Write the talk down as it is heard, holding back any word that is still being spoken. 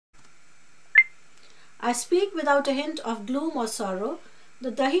I speak without a hint of gloom or sorrow.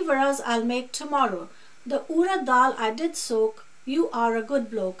 The dahi varas I'll make tomorrow. The urad dal I did soak. You are a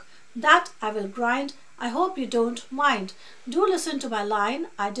good bloke. That I will grind. I hope you don't mind. Do listen to my line.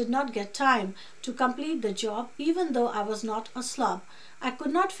 I did not get time to complete the job, even though I was not a slob. I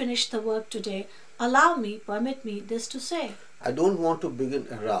could not finish the work today. Allow me, permit me this to say. I don't want to begin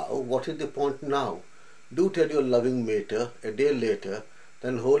a row. What is the point now? Do tell your loving mater a day later,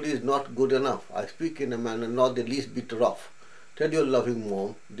 then holy is not good enough. I speak in a manner not the least bit rough. Tell your loving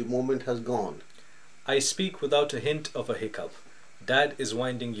mom the moment has gone. I speak without a hint of a hiccup. Dad is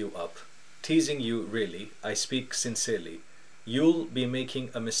winding you up. Teasing you really, I speak sincerely. You'll be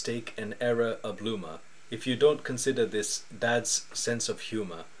making a mistake, an error, a bloomer, if you don't consider this Dad's sense of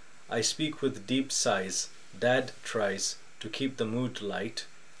humor. I speak with deep sighs. Dad tries to keep the mood light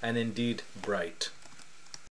and indeed bright.